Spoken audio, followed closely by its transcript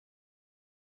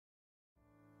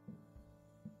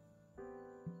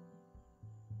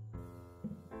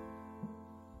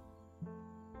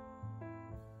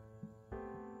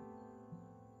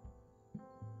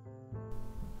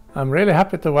I'm really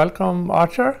happy to welcome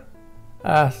Archer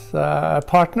as a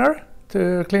partner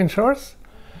to Clean Shores.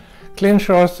 Clean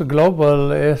Shores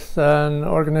Global is an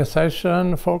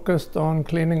organization focused on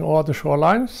cleaning all the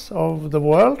shorelines of the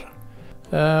world.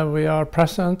 We are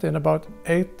present in about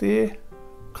 80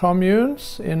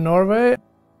 communes in Norway.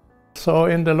 So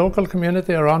in the local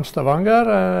community around Stavanger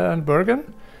and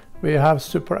Bergen, we have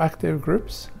super active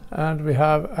groups, and we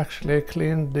have actually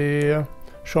cleaned the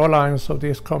shorelines of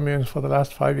these communes for the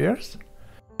last 5 years.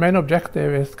 Main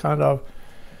objective is kind of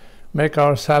make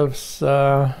ourselves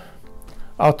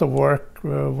out of work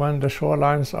when the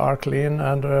shorelines are clean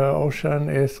and the ocean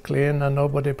is clean and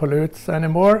nobody pollutes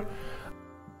anymore.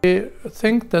 We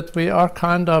think that we are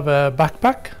kind of a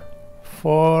backpack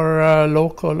for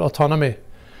local autonomy.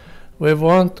 We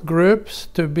want groups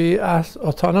to be as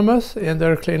autonomous in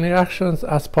their cleaning actions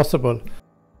as possible.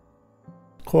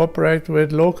 Cooperate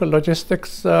with local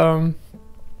logistics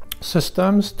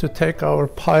systems to take our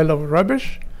pile of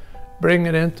rubbish, bring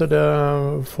it into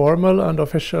the formal and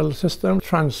official system,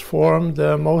 transform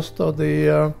most of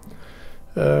the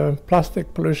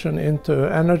plastic pollution into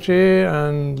energy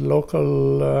and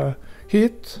local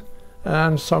heat,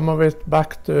 and some of it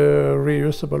back to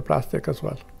reusable plastic as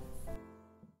well.